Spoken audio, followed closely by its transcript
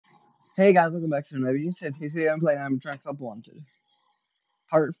Hey guys, welcome back to another video. Today I'm playing Animatronix Wanted.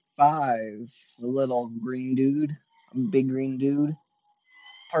 Part 5, the little green dude, a big green dude.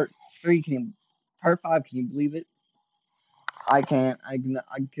 Part 3, Part 5, can you believe it? I can't, I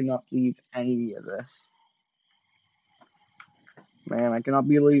cannot believe any of this. Man, I cannot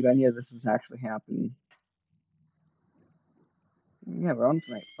believe any of this is actually happening. Yeah, we're on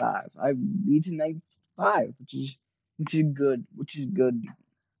to night 5. I've beaten night 5, which is good.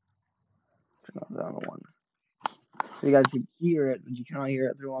 Turn off the other one. So you guys can hear it, but you cannot hear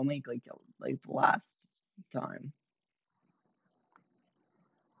it through one mic like the last time.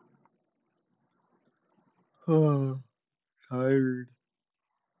 Oh, tired.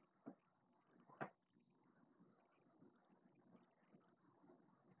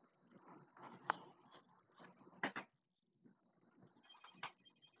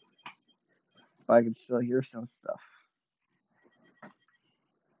 But I can still hear some stuff.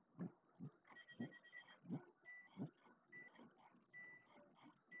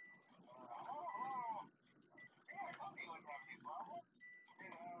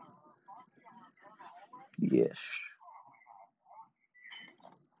 Yes.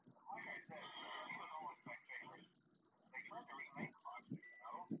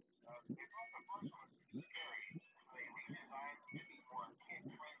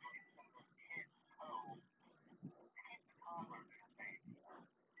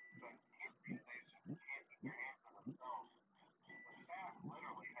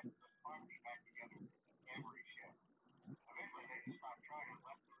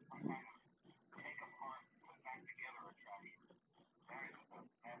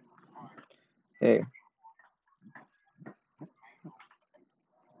 Hey.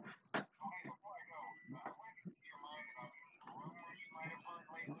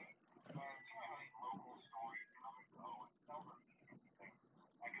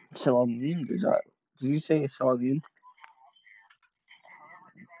 Salamine? Did you say Salamine?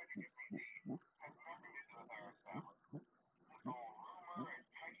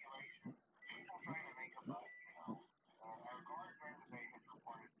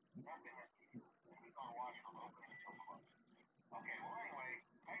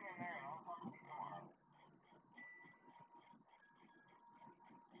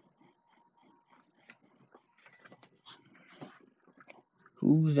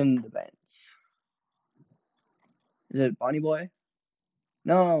 Who's in the vents? Is it Bonnie Boy?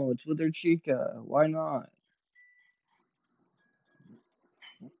 No, it's with her Chica. Why not?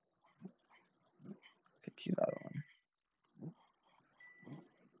 Okay, she's out one.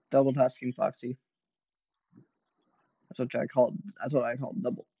 Double tasking Foxy. That's what I call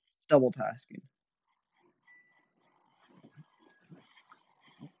double tasking.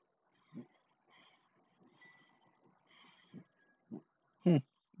 Hmm.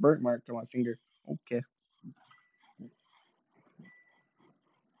 Burnt mark on my finger. Okay.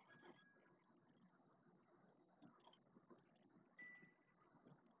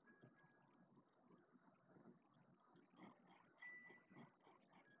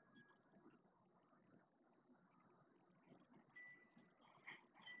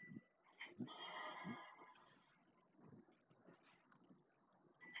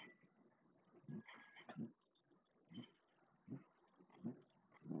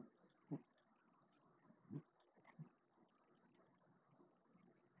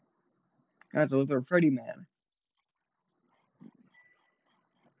 That's with her Freddy Man.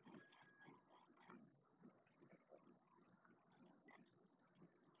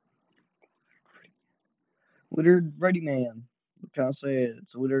 Withered Freddy Man. What can I say?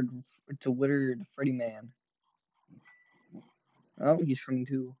 It's a withered Freddy Man. Oh, he's coming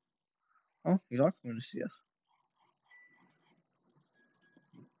too. Oh, he's also going to see us.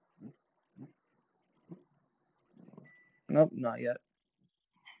 Nope, not yet.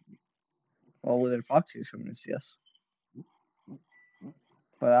 Well, withered Foxy is coming to see us.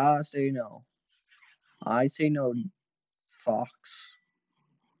 But I say no. I say no, Fox.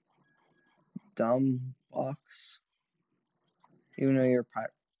 Dumb Fox. Even though you're a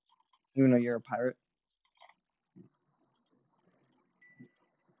pirate. Even though you're a pirate.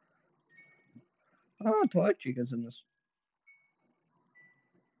 Oh, Toy Chica's in this.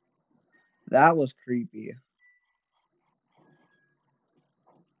 That was creepy.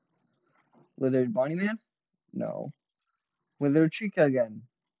 Withered Bonnie Man? No. Withered Chica again.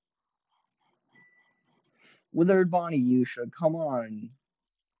 Withered Bonnie, you should. Come on.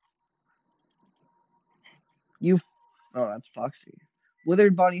 You. Oh, that's Foxy.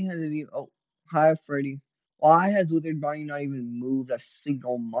 Withered Bonnie hasn't even. Oh, hi, Freddy. Why has Withered Bonnie not even moved a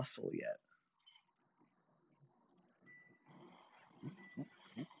single muscle yet?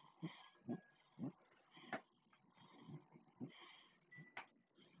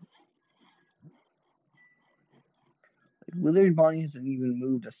 Withered Bonnie hasn't even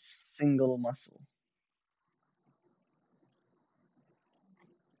moved a single muscle.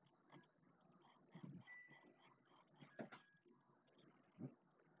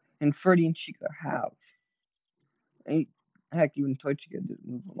 And Freddy and Chica have. And heck, even Toy Chica didn't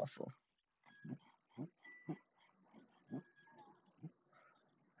move a muscle.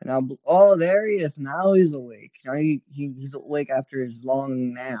 And now, oh, there he is. Now he's awake. Now he's awake after his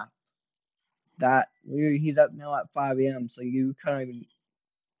long nap. He's up now at 5 a.m. So you kind of.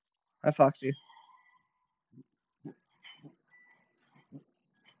 Hi, Foxy.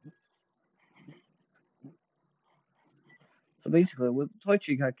 So basically, with Toy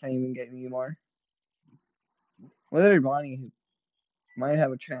Chica can't even get anymore. Withered Bonnie might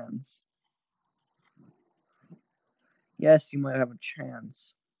have a chance. Yes, you might have a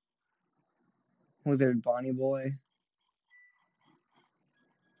chance. Withered Bonnie boy.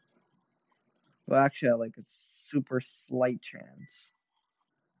 Well, actually, like a super slight chance.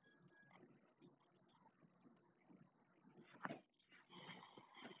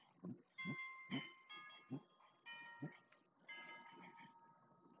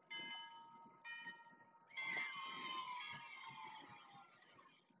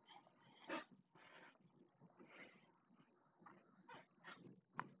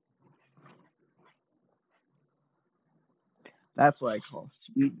 That's what I call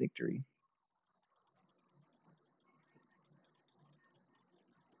sweet victory.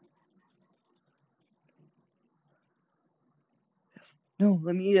 No,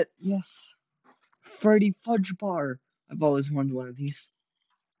 let me eat it. Yes. Freddy Fudge Bar. I've always wanted one of these.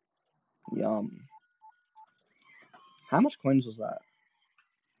 Yum. How much coins was that?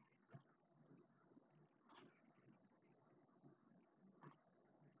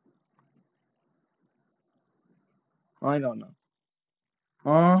 I don't know.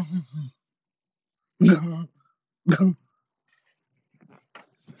 On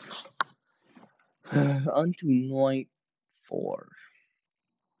to night 4.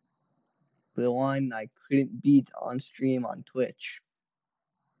 The one I couldn't beat on stream on Twitch.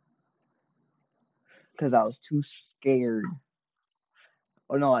 Because I was too scared.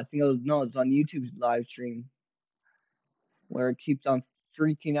 Oh no, I think it's on YouTube's live stream. Where it keeps on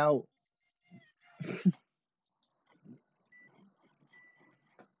freaking out.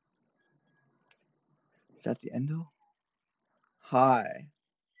 Is that the endo? Hi.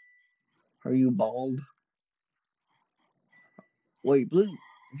 Are you bald? Wait, Blue.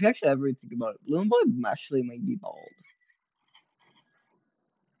 If you actually ever think about it, Balloon Boy actually might be bald.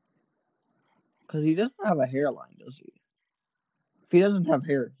 Because he doesn't have a hairline, does he? If he doesn't have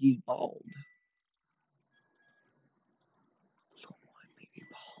hair, he's bald. Someone may be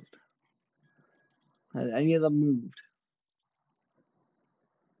bald. Has any of them moved?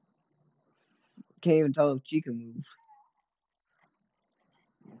 Can't even tell if Chica moved.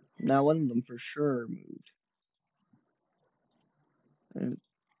 Now one of them for sure moved. And,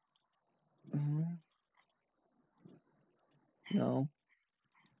 no.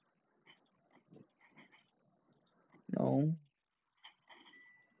 No.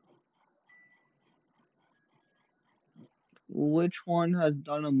 Which one has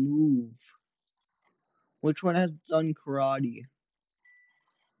done a move? Which one has done karate?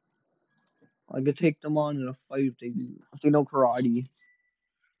 I could take them on in a fight if they do. If they know karate,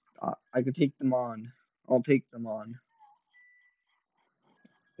 I could take them on. I'll take them on.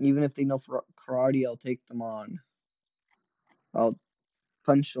 Even if they know karate, I'll take them on. I'll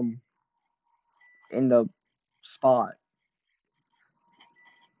punch them in the spot.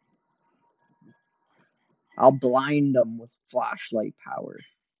 I'll blind them with flashlight power.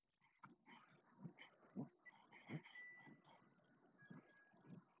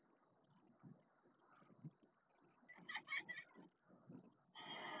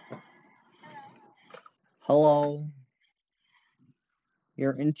 Hello.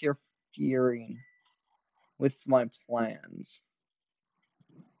 You're interfering with my plans.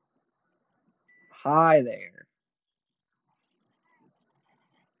 Hi there.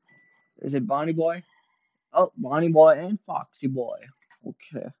 Is it Bonnie Boy? Oh, Bonnie Boy and Foxy Boy.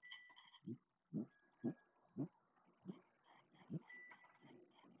 Okay.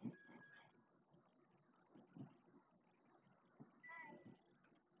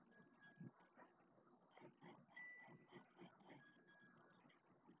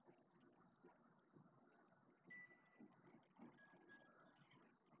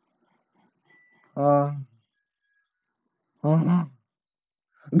 Uh. I'm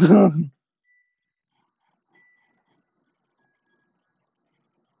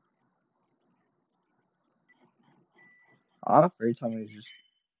afraid somebody's just.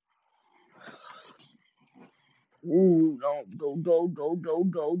 Ooh, no, go, go, go, go,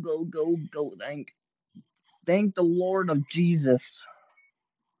 go, go, go, go. Thank the Lord of Jesus.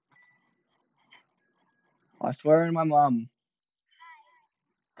 I swear on my mom.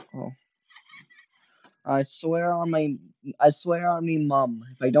 Oh, I swear on me, mom.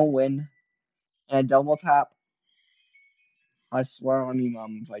 If I don't win and I double tap, I swear on me,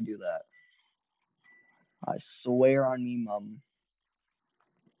 mom. If I do that, I swear on me, mom.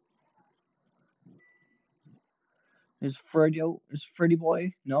 Is Freddy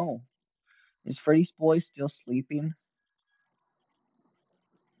boy? No. Is Freddy's boy still sleeping?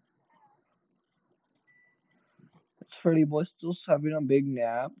 Is Freddy boy still having a big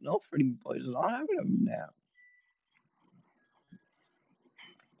nap? No, Freddy boy's not having a nap.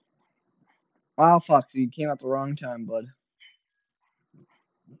 Wow, Foxy, you came at the wrong time, bud.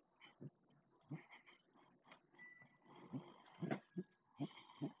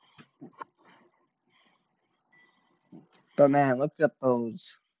 But man, look at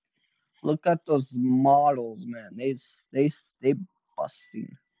those. Look at those models, man. They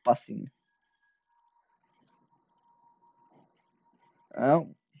busting.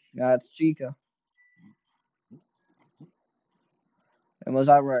 Oh, that's Chica. And was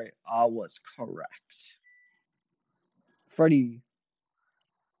I right? I was correct. Freddy.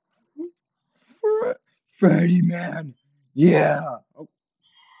 Freddy, man. Yeah. Oh,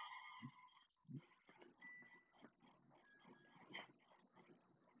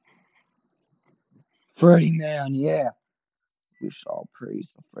 Freddy, man. Yeah. We should all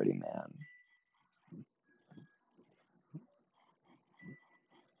praise the Freddy, man.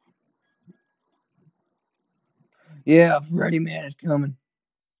 Yeah, Freddy, man is coming.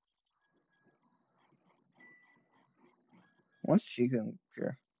 Once Chica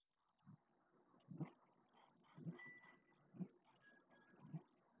here.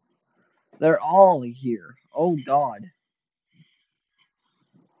 They're all here. Oh, God.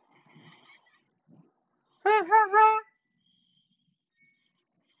 Ha, ha, ha.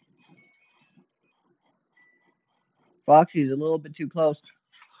 Foxy's a little bit too close.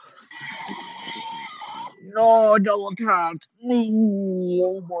 No, double tap.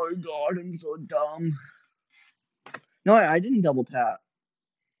 Oh my God, I'm so dumb. No, I didn't double tap.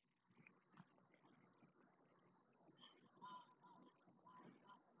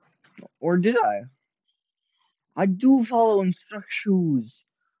 Or did I? I do follow instructions.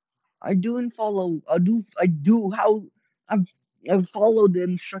 I do follow. I do. How? I've followed the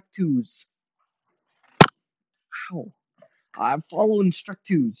instructions. How? I follow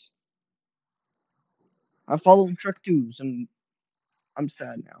instructions. I follow instructions, and I'm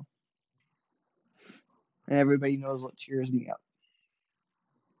sad now. And everybody knows what cheers me up.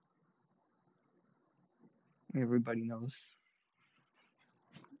 Everybody knows.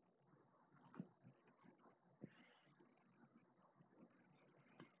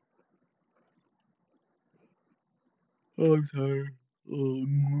 I'm tired. Oh,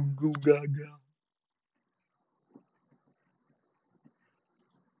 go gaga.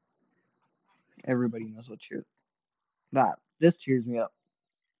 Everybody knows what cheers. This cheers me up,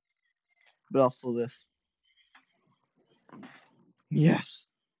 but also this. Yes.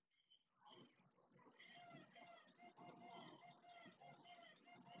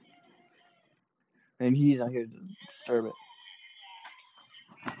 And he's not here to disturb it.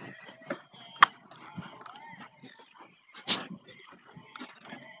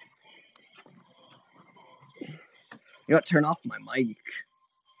 You gotta turn off my mic.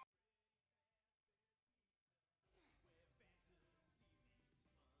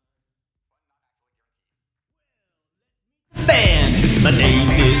 Band. My name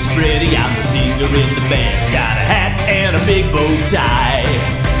is Freddy, I'm the singer in the band. Got a hat and a big bow tie.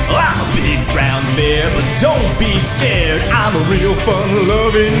 I'm a big brown bear, but don't be scared. I'm a real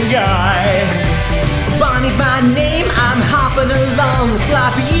fun-loving guy. Bonnie's my name, I'm hopping along with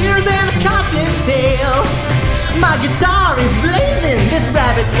floppy ears and a cottontail. My guitar is blazing, this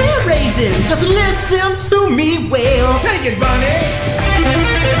rabbit's hair-raising. Just listen to me wail. Take it, Bonnie!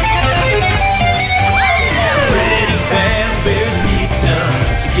 Freddy Fazbear's Pizza.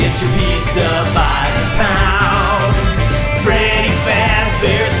 Get your pizza by the pound. Freddy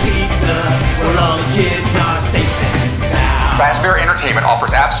Fazbear's Pizza, where all the kids are safe and sound. Fazbear Entertainment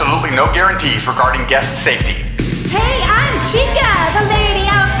offers absolutely no guarantees regarding guest safety. Hey, I'm Chica, the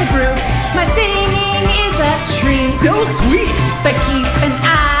lady of the group. My singing is a treat. So sweet! But keep an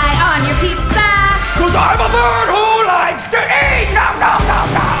eye on your pizza. 'Cause I'm a bird who likes to eat! Nom, nom, nom,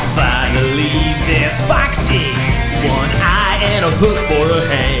 nom! Finally, there's Foxy. One eye and a hook for a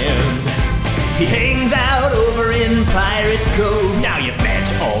hand. He hangs out over in Pirate's Cove. Now you've met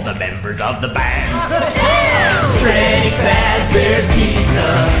all the members of the band. Fazbear's Pizza,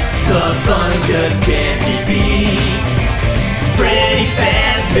 the fun just can't be beat. Freddy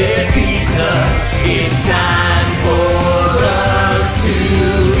Fazbear's Pizza, it's time for us to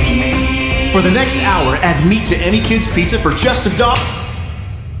eat. For the next hour, add meat to any kid's pizza for just $1.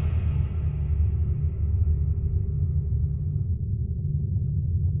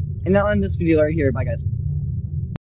 And now end this video right here. Bye, guys.